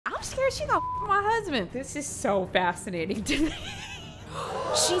she gonna my husband? This is so fascinating to me.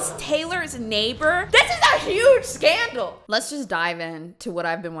 She's Taylor's neighbor. This is a huge scandal. Let's just dive in to what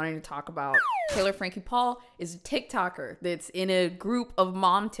I've been wanting to talk about. Taylor Frankie Paul is a TikToker that's in a group of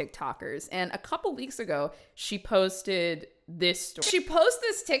mom TikTokers. And a couple weeks ago, she posted this story. She posted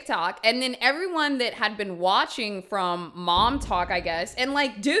this TikTok, and then everyone that had been watching from Mom Talk, I guess, and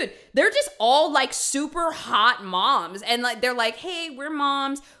like, dude, they're just all like super hot moms. And like, they're like, hey, we're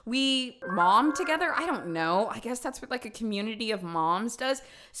moms. We mom together. I don't know. I guess that's what like a community of moms does.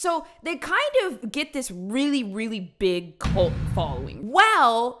 So they kind of get this really, really big cult following.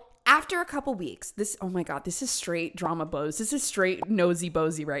 Well, after a couple weeks, oh my God, this is straight drama BOZE. This is straight nosy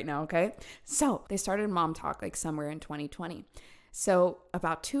BOZE right now, okay? So they started Mom Talk like somewhere in 2020. So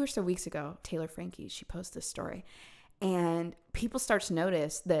about 2 or so weeks ago, Taylor Frankie, she posted this story. And people start to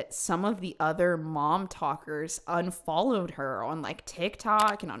notice that some of the other mom talkers unfollowed her on like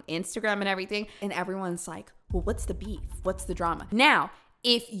TikTok and on Instagram and everything. And everyone's like, well, what's the beef? What's the drama? Now,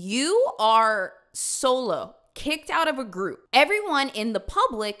 if you are solo, kicked out of a group, everyone in the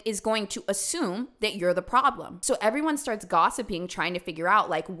public is going to assume that you're the problem. So everyone starts gossiping, trying to figure out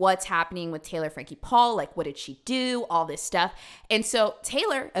like what's happening with Taylor Frankie Paul, like what did she do, all this stuff. And so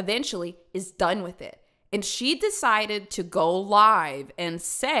Taylor eventually is done with it. And she decided to go live and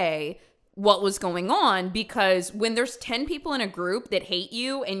say what was going on, because when there's 10 people in a group that hate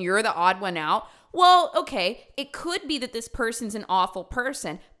you and you're the odd one out, well, okay, it could be that this person's an awful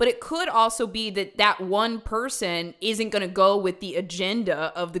person, but it could also be that that one person isn't going to go with the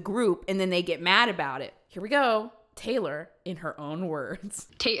agenda of the group and then they get mad about it. Here we go. Taylor, in her own words.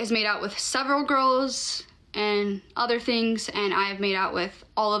 Tate has made out with several girls and other things, and I have made out with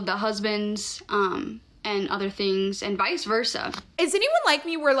all of the husbands, and other things, and vice versa. Is anyone like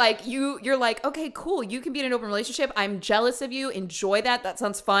me where like you're like, okay, cool, you can be in an open relationship, I'm jealous of you, enjoy that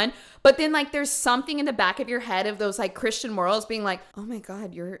sounds fun, but then like there's something in the back of your head of those like Christian morals being like, oh my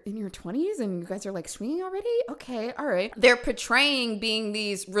God, you're in your 20s and you guys are like swinging already? Okay, all right. They're portraying being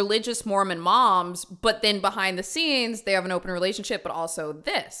these religious Mormon moms, but then behind the scenes they have an open relationship, but also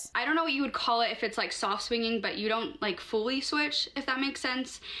this. I don't know what you would call it if it's like soft swinging, but you don't like fully switch, if that makes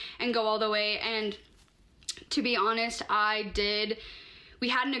sense, and go all the way. And to be honest, we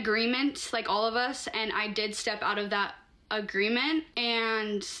had an agreement, like all of us, and I did step out of that agreement,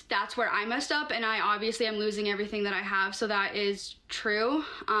 and that's where I messed up, and I obviously am losing everything that I have, so that is true.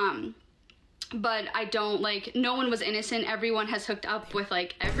 But I don't, like, no one was innocent. Everyone has hooked up with,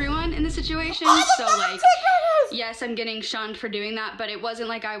 like, everyone in the situation, so, like, yes, I'm getting shunned for doing that, but it wasn't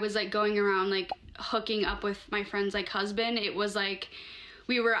like I was, like, going around, like, hooking up with my friend's, like, husband. It was, like,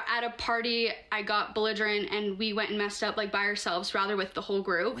 we were at a party, I got belligerent, and we went and messed up like by ourselves rather with the whole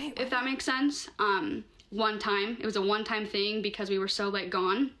group, if that makes sense. One time, it was a one-time thing because we were so like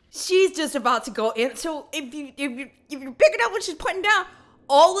gone. She's just about to go in. So if you're picking up what she's putting down,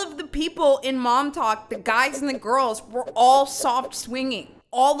 all of the people in Mom Talk, the guys and the girls, were all soft swinging.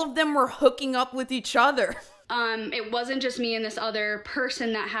 All of them were hooking up with each other. It wasn't just me and this other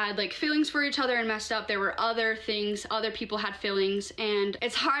person that had like feelings for each other and messed up. There were other things, other people had feelings, and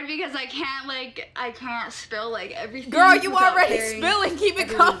it's hard because I can't spill like everything. Girl, you already spilling, keep it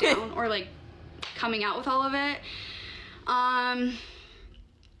coming. Down, or like coming out with all of it.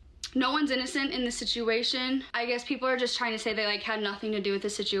 No one's innocent in this situation. I guess people are just trying to say they like had nothing to do with the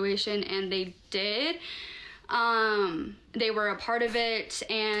situation, and they did. They were a part of it,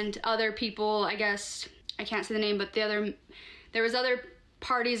 and other people, I guess, I can't say the name, but there was other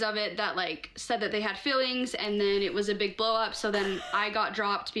parties of it that like said that they had feelings, and then it was a big blow up. So then I got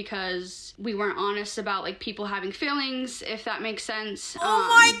dropped because we weren't honest about like people having feelings, if that makes sense. Oh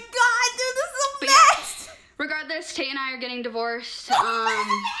my God, dude, this is a mess. Yeah, regardless, Tate and I are getting divorced.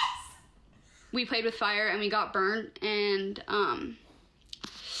 We played with fire and we got burnt, and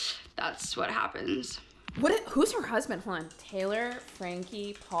that's what happens. Who's her husband? Hold on. Taylor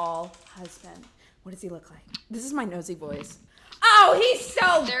Frankie Paul husband. What does he look like? This is my nosy voice. Oh, he's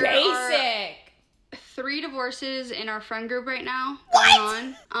so basic. Are 3 divorces in our friend group right now. What?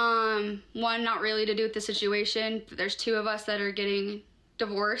 Going on. One not really to do with the situation. There's 2 of us that are getting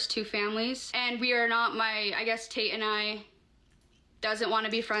divorced, 2 families. And we are not, I guess Tate and I doesn't want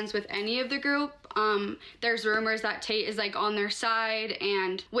to be friends with any of the group. There's rumors that Tate is like on their side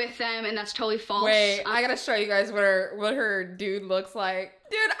and with them, and that's totally false. Wait, I gotta show you guys what her dude looks like.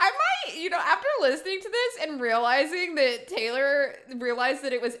 Dude, I might, after listening to this and realizing that Taylor realized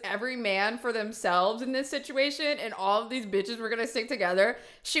that it was every man for themselves in this situation and all of these bitches were gonna stick together,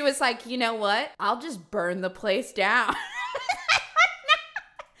 she was like, you know what? I'll just burn the place down.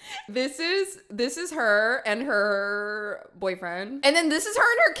 This is her and her boyfriend. And then this is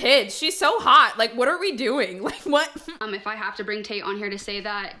her and her kids. She's so hot. Like, what are we doing? Like, what? If I have to bring Tate on here to say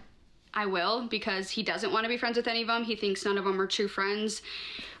that, I will, because he doesn't want to be friends with any of them. He thinks none of them are true friends.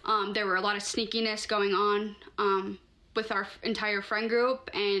 There were a lot of sneakiness going on with our entire friend group,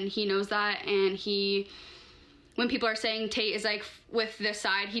 and he knows that. And when people are saying Tate is like with this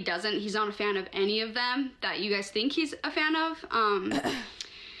side, he's not a fan of any of them that you guys think he's a fan of.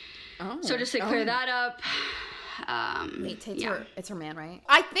 So just to clear that up. Wait, Tate's it's her man, right?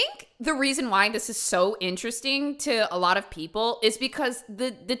 I think the reason why this is so interesting to a lot of people is because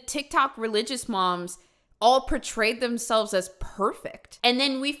the TikTok religious moms all portrayed themselves as perfect. And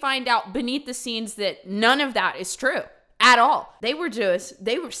then we find out beneath the scenes that none of that is true at all. They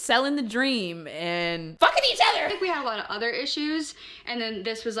were selling the dream and fucking each other. I think we had a lot of other issues, and then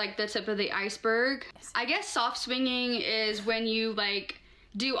this was like the tip of the iceberg. I guess soft swinging is when you like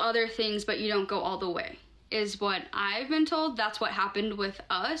do other things but you don't go all the way, is what I've been told. That's what happened with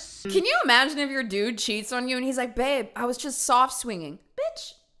us. Can you imagine if your dude cheats on you and he's like, babe, I was just soft swinging?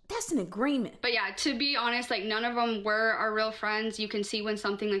 Bitch, that's an agreement. But yeah, to be honest, like none of them were our real friends. You can see when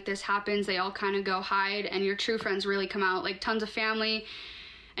something like this happens, they all kind of go hide, and your true friends really come out. Like tons of family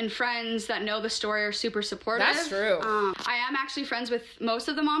and friends that know the story are super supportive. That's true. I am actually friends with most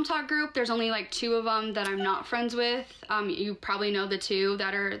of the Mom Talk group. There's only like 2 of them that I'm not friends with. You probably know the 2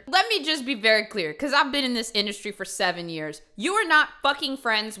 that are. Let me just be very clear, because I've been in this industry for 7 years. You are not fucking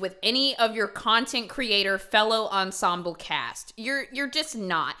friends with any of your content creator fellow ensemble cast. You're just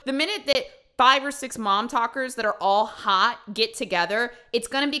not. The minute that 5 or 6 mom talkers that are all hot get together, it's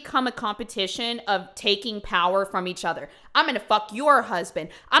gonna become a competition of taking power from each other. I'm gonna fuck your husband.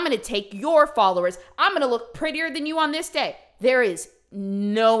 I'm gonna take your followers. I'm gonna look prettier than you on this day. There is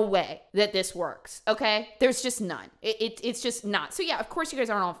no way that this works, okay? There's just none. It's just not. So yeah, of course you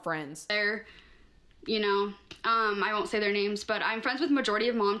guys aren't all friends. They're, I won't say their names, but I'm friends with majority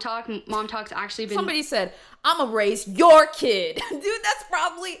of Mom Talk. Mom Talk's actually been. Somebody said, I'm gonna raise your kid. Dude, that's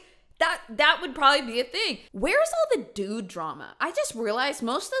probably. That would probably be a thing. Where's all the dude drama? I just realized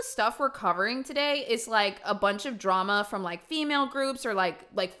most of the stuff we're covering today is like a bunch of drama from like female groups or like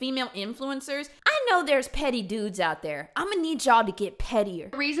female influencers. I know there's petty dudes out there. I'm gonna need y'all to get pettier.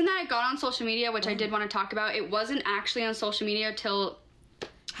 The reason that I got on social media, which I did want to talk about, it wasn't actually on social media till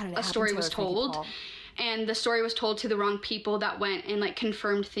a story was told. And the story was told to the wrong people that went and like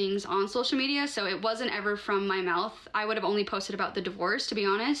confirmed things on social media. So it wasn't ever from my mouth. I would have only posted about the divorce, to be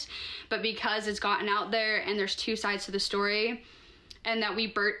honest. But because it's gotten out there and there's 2 sides to the story, and that we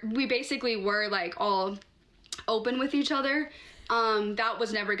basically were like all open with each other, that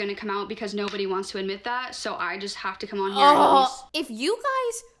was never going to come out because nobody wants to admit that. So I just have to come on here and at least. If you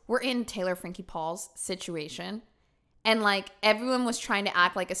guys were in Taylor Frankie Paul's situation and like everyone was trying to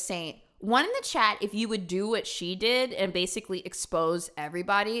act like a saint, one in the chat if you would do what she did and basically expose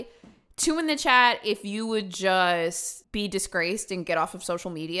everybody. 2 in the chat if you would just be disgraced and get off of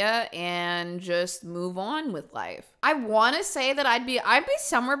social media and just move on with life. I want to say that I'd be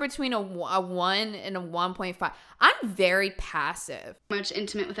somewhere between a 1 and a 1.5. I'm very passive. Much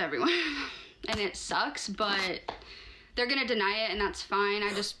intimate with everyone. And it sucks, but they're going to deny it and that's fine.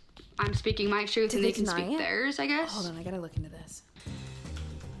 I'm speaking my truth and they can speak theirs, I guess. Hold on, I got to look into this.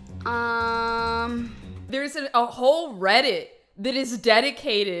 There's a whole Reddit that is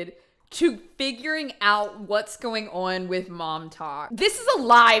dedicated to figuring out what's going on with Mom Talk. This is a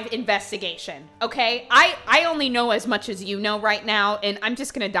live investigation, okay? I only know as much as you know right now, and I'm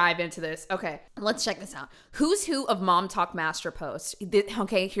just gonna dive into this. Okay, let's check this out. Who's who of Mom Talk master posts?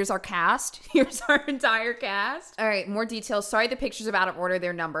 Okay, here's our cast. Here's our entire cast. All right, more details. Sorry, the pictures are out of order.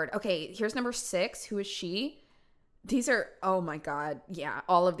 They're numbered. Okay, here's number 6. Who is she? These are, oh my God. Yeah,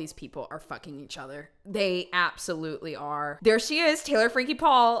 all of these people are fucking each other. They absolutely are. There she is, Taylor Frankie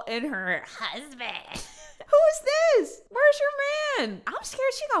Paul and her husband. Who is this? Where's your man? I'm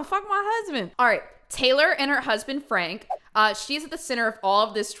scared she's gonna fuck my husband. All right, Taylor and her husband, Frank. She's at the center of all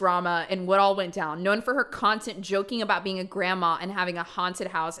of this drama and what all went down. Known for her content joking about being a grandma and having a haunted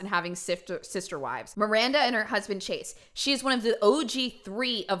house and having sister wives. Miranda and her husband, Chase. She is one of the OG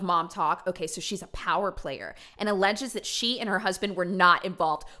 3 of Mom Talk. Okay, so she's a power player and alleges that she and her husband were not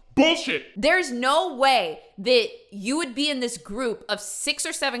involved. Bullshit! There's no way that you would be in this group of 6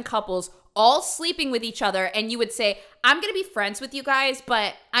 or 7 couples all sleeping with each other and you would say, I'm gonna be friends with you guys,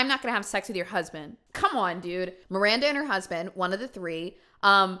 but I'm not gonna have sex with your husband. Come on, dude. Miranda and her husband, one of the 3.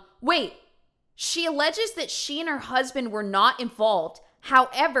 Wait, she alleges that she and her husband were not involved.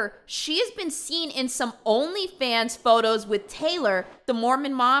 However, she has been seen in some OnlyFans photos with Taylor. The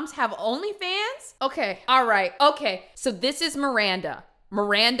Mormon moms have OnlyFans? Okay, all right, okay. So this is Miranda.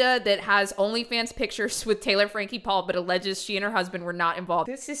 Miranda that has OnlyFans pictures with Taylor Frankie Paul, but alleges she and her husband were not involved.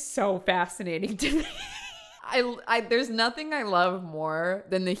 This is so fascinating to me. There's nothing I love more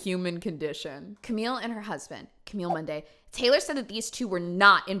than the human condition. Camille and her husband, Camille Monday. Taylor said that these two were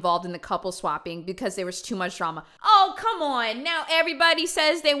not involved in the couple swapping because there was too much drama. Oh, come on. Now everybody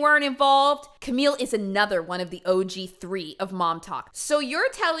says they weren't involved. Camille is another one of the OG 3 of Mom Talk. So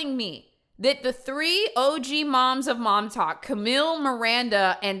you're telling me that the 3 OG moms of Mom Talk, Camille,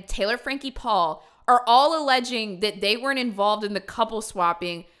 Miranda, and Taylor Frankie Paul, are all alleging that they weren't involved in the couple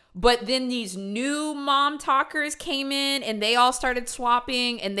swapping, but then these new mom talkers came in and they all started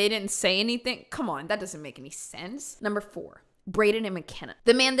swapping and they didn't say anything? Come on, that doesn't make any sense. Number 4. Braden and McKenna,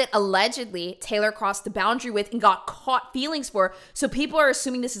 the man that allegedly Taylor crossed the boundary with and got caught feelings for. So people are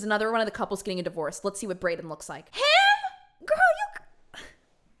assuming this is another one of the couples getting a divorce. Let's see what Braden looks like. Him? Girl,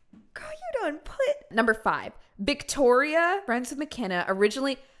 you done put. Number 5, Victoria, friends with McKenna,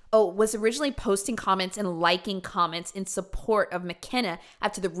 was originally posting comments and liking comments in support of McKenna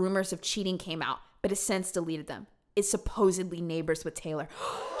after the rumors of cheating came out, but has since deleted them. Is supposedly neighbors with Taylor.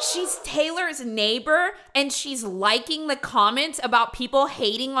 She's Taylor's neighbor and she's liking the comments about people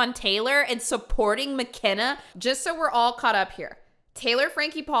hating on Taylor and supporting McKenna. Just so we're all caught up here. Taylor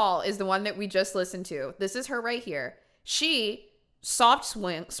Frankie Paul is the one that we just listened to. This is her right here. She soft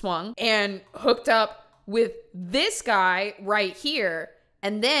swung and hooked up with this guy right here.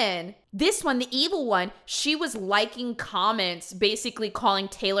 And then this one, the evil one, she was liking comments basically calling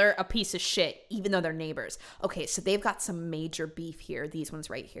Taylor a piece of shit, even though they're neighbors. Okay, so they've got some major beef here. These ones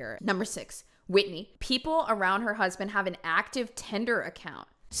right here. Number 6, Whitney. People around her husband have an active Tinder account.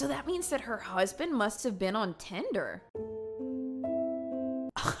 So that means that her husband must have been on Tinder.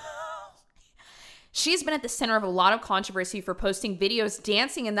 She's been at the center of a lot of controversy for posting videos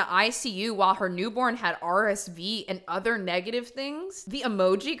dancing in the ICU while her newborn had RSV and other negative things. The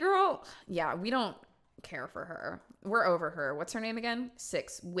emoji girl? Yeah, we don't care for her. We're over her. What's her name again?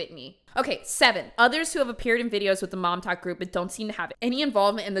 6, Whitney. Okay, 7, others who have appeared in videos with the Mom Talk group but don't seem to have any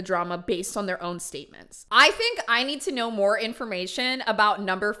involvement in the drama based on their own statements. I think I need to know more information about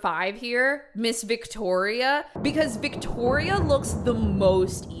number 5 here, Miss Victoria, because Victoria looks the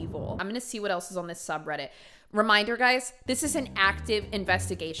most evil. I'm gonna see what else is on this subreddit. Reminder, guys, this is an active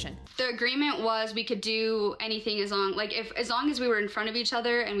investigation. The agreement was we could do anything as long as we were in front of each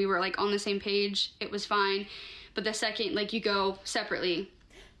other and we were like on the same page, it was fine. But the second you go separately,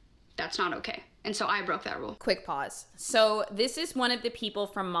 that's not okay. And so I broke that rule. Quick pause. So this is one of the people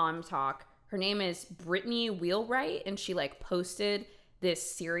from Mom Talk. Her name is Brittany Wheelwright, and she posted this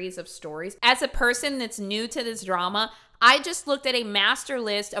series of stories. As a person that's new to this drama, I just looked at a master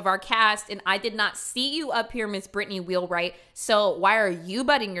list of our cast and I did not see you up here, Miss Brittany Wheelwright. So why are you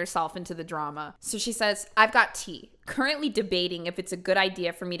butting yourself into the drama? So she says, I've got tea. Currently debating if it's a good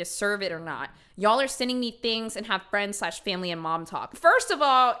idea for me to serve it or not. Y'all are sending me things and have friends/family and Mom Talk. First of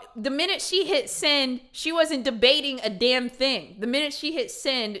all, the minute she hit send, she wasn't debating a damn thing. The minute she hit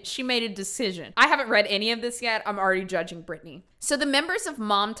send, she made a decision. I haven't read any of this yet. I'm already judging Brittany. So the members of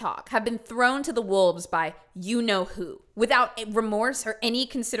Mom Talk have been thrown to the wolves by you-know-who without remorse or any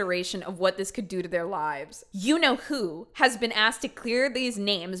consideration of what this could do to their lives. You-know-who has been asked to clear these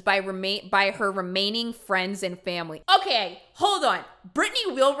names by her remaining friends and family. Okay, hold on.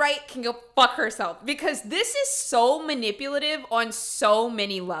 Brittany Wheelwright can go fuck herself because this is so manipulative on so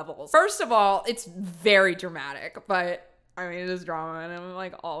many levels. First of all, it's very dramatic, but I mean, it is drama and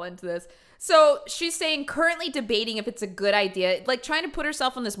I'm all into this. So she's saying currently debating if it's a good idea, trying to put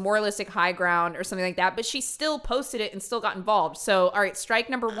herself on this moralistic high ground or something like that, but she still posted it and still got involved. So, all right, strike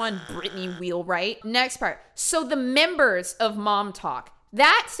number 1, Brittany Wheelwright. Next part. So the members of Mom Talk,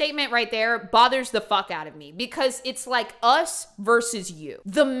 that statement right there bothers the fuck out of me because it's like us versus you.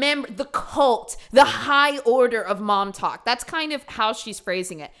 The cult, the high order of Mom Talk. That's kind of how she's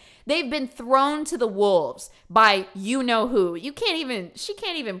phrasing it. They've been thrown to the wolves by you-know-who. She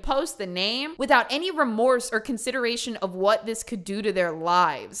can't even post the name without any remorse or consideration of what this could do to their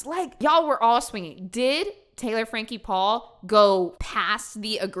lives. Y'all were all swinging. Did Taylor Frankie Paul go past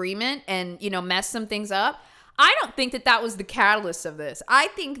the agreement and, mess some things up? I don't think that was the catalyst of this. I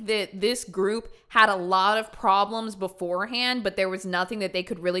think that this group had a lot of problems beforehand, but there was nothing that they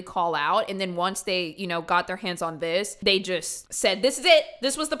could really call out. And then once they, got their hands on this, they just said, this is it.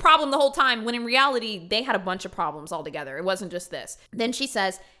 This was the problem the whole time. When in reality, they had a bunch of problems altogether. It wasn't just this. Then she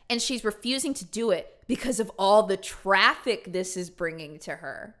says, and she's refusing to do it because of all the traffic this is bringing to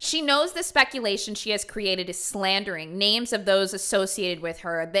her. She knows the speculation she has created is slandering names of those associated with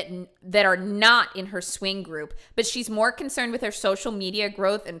her that are not in her swing group, but she's more concerned with her social media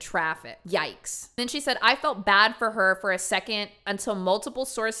growth and traffic. Yikes. Then she said, I felt bad for her for a second until multiple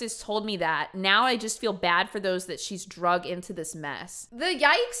sources told me that. Now I just feel bad for those that she's drug into this mess. The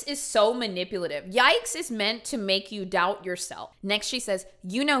yikes is so manipulative. Yikes is meant to make you doubt yourself. Next she says,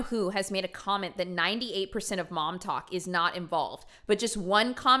 you know who has made a comment that 98% of mom talk is not involved, but just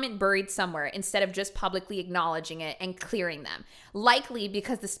one comment buried somewhere instead of just publicly acknowledging it and clearing them. Likely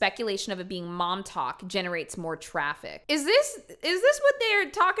because the speculation of it being mom talk generates more traffic. Is this what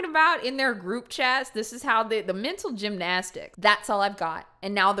they're talking about in their group chats? This is how the mental gymnastics. That's all I've got.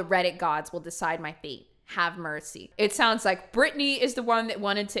 And now the Reddit gods will decide my fate. Have mercy. It sounds like Brittany is the one that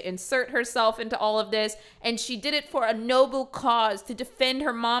wanted to insert herself into all of this, and she did it for a noble cause to defend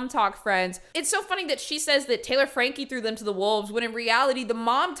her mom talk friends. It's so funny that she says that Taylor Frankie threw them to the wolves, when in reality, the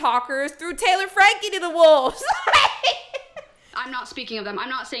mom talkers threw Taylor Frankie to the wolves. I'm not speaking of them. I'm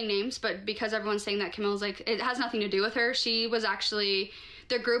not saying names, but because everyone's saying that, Camille's like, it has nothing to do with her. She was actually,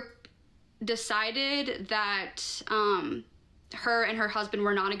 the group decided that, her and her husband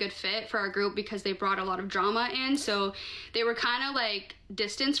were not a good fit for our group because they brought a lot of drama in, so they were kind of like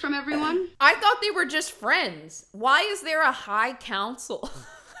distanced from everyone. I thought they were just friends. Why is there a high council?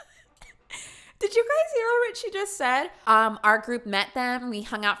 Did you guys hear what she just said? Our group met them, we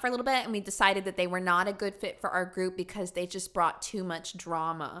hung out for a little bit, and we decided that they were not a good fit for our group because they just brought too much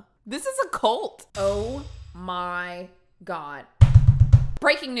drama. This is a cult. Oh my God.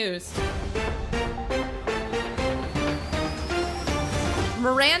 Breaking news.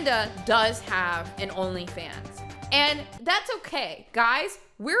 Miranda does have an OnlyFans, and that's okay, guys.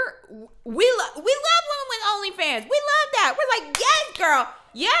 We love women with OnlyFans. We love that. We're like, yes, girl,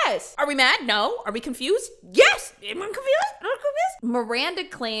 yes. Are we mad? No. Are we confused? Yes. Am I confused? I'm confused. Miranda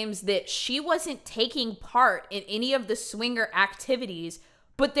claims that she wasn't taking part in any of the swinger activities,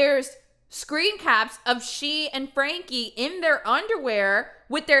 but there's screen caps of she and Frankie in their underwear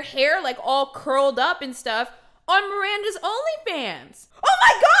with their hair like all curled up and stuff on Miranda's OnlyFans. Oh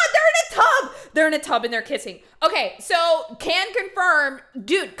my God, they're in a tub. They're in a tub and they're kissing. Okay, so can confirm,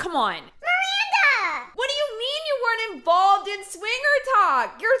 dude, come on. Miranda! What do you mean you weren't involved in swinger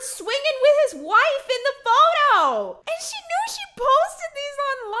talk? You're swinging with his wife in the photo. And she knew she posted these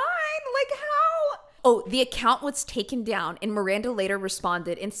online. Like how? Oh, the account was taken down and Miranda later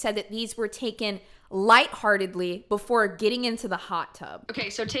responded and said that these were taken lightheartedly before getting into the hot tub. Okay,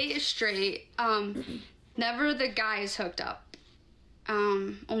 so take it straight. Never the guys hooked up.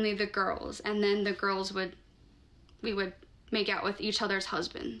 Only the girls. And then the girls we would make out with each other's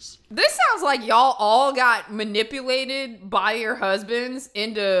husbands. This sounds like y'all all got manipulated by your husbands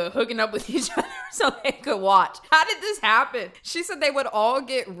into hooking up with each other so they could watch. How did this happen? She said they would all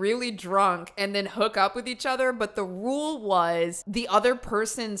get really drunk and then hook up with each other, but the rule was the other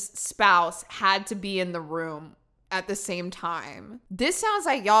person's spouse had to be in the room at the same time. This sounds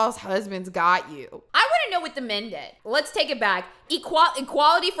like y'all's husbands got you. I want to know what the men did. Let's take it back.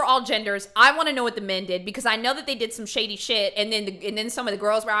 Equality for all genders. I want to know what the men did because I know that they did some shady shit, and then some of the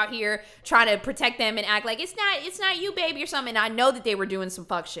girls were out here trying to protect them and act like it's not you, baby, or something. And I know that they were doing some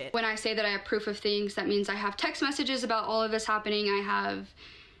fuck shit. When I say that I have proof of things, that means I have text messages about all of this happening. I have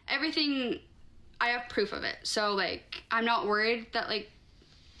everything. I have proof of it. So like, I'm not worried that like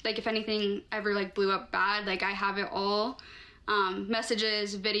if anything ever like blew up bad, like I have it all.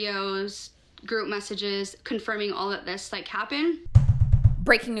 Messages, videos, group messages confirming all that this like happened.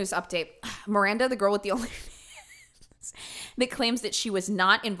 Breaking news update. Miranda, the girl with the OnlyFans that claims that she was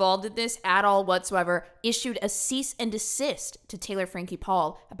not involved in this at all whatsoever, issued a cease and desist to Taylor Frankie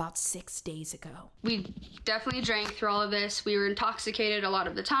Paul about 6 days ago. We definitely drank through all of this. We were intoxicated a lot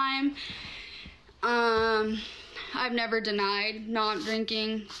of the time. I've never denied not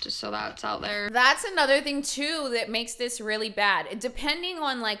drinking, just so that's out there. That's another thing too that makes this really bad. Depending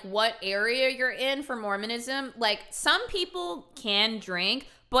on like what area you're in for Mormonism, like some people can drink,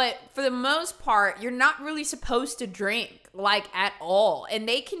 but for the most part, you're not really supposed to drink like at all. And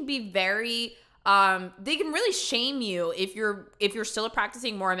they can be very they can really shame you if you're still a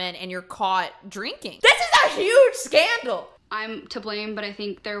practicing Mormon and you're caught drinking. This is a huge scandal. I'm to blame, but I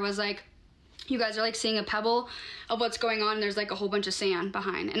think there was like, you guys are like seeing a pebble of what's going on. There's like a whole bunch of sand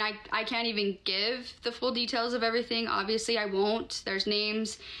behind, and I can't even give the full details of everything. Obviously I won't. There's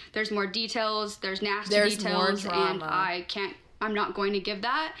names, there's more details, there's nasty details, and I'm not going to give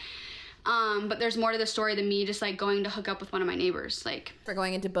that. But there's more to the story than me just like going to hook up with one of my neighbors. Like, we're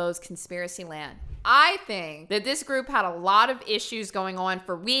going into BOZE conspiracy land. I think that this group had a lot of issues going on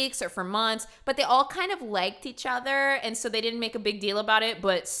for weeks or for months, but they all kind of liked each other, and so they didn't make a big deal about it,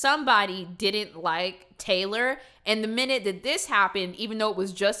 but somebody didn't like Taylor, and the minute that this happened, even though it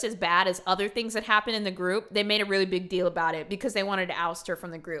was just as bad as other things that happened in the group, they made a really big deal about it because they wanted to oust her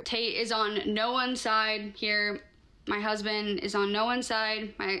from the group. Tate is on no one's side here. My husband is on no one's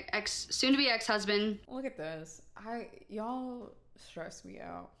side. My soon-to-be ex-husband. Look at this. Y'all stress me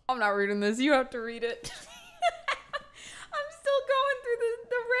out. I'm not reading this. You have to read it. I'm still going through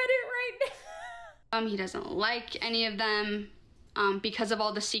the Reddit right now. He doesn't like any of them because of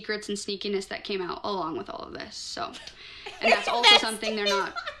all the secrets and sneakiness that came out along with all of this. So, and that's also something they're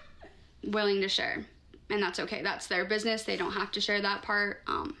not willing to share. And that's okay. That's their business. They don't have to share that part.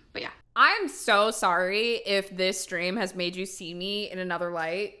 But yeah. I'm so sorry if this stream has made you see me in another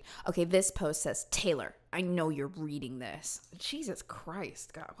light. Okay, this post says, Taylor, I know you're reading this. Jesus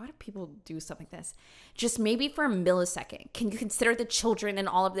Christ, God, why do people do stuff like this? Just maybe for a millisecond, can you consider the children in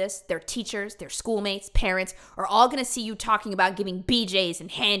all of this? Their teachers, their schoolmates, parents are all gonna see you talking about giving BJs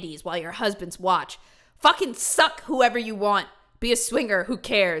and handies while your husbands watch. Fucking suck whoever you want. Be a swinger, who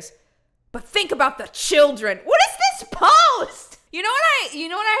cares? But think about the children. What is this post? You know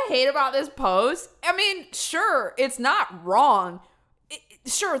what I hate about this post? I mean, sure, it's not wrong.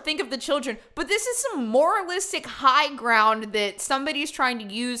 Sure, think of the children, but this is some moralistic high ground that somebody's trying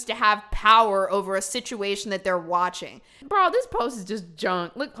to use to have power over a situation that they're watching. Bro, this post is just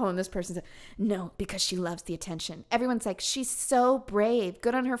junk. Look, hold on, this person said, no, because she loves the attention. Everyone's like, she's so brave.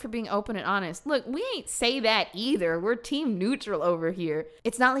 Good on her for being open and honest. Look, we ain't say that either. We're team neutral over here.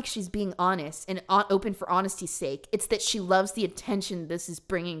 It's not like she's being honest and open for honesty's sake. It's that she loves the attention this is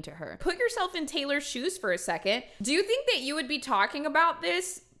bringing to her. Put yourself in Taylor's shoes for a second. Do you think that you would be talking about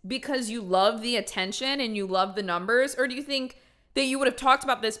this because you love the attention and you love the numbers? Or do you think that you would have talked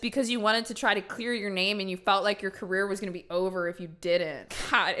about this because you wanted to try to clear your name and you felt like your career was going to be over if you didn't?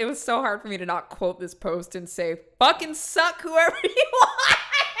 God, it was so hard for me to not quote this post and say, fucking suck whoever you want.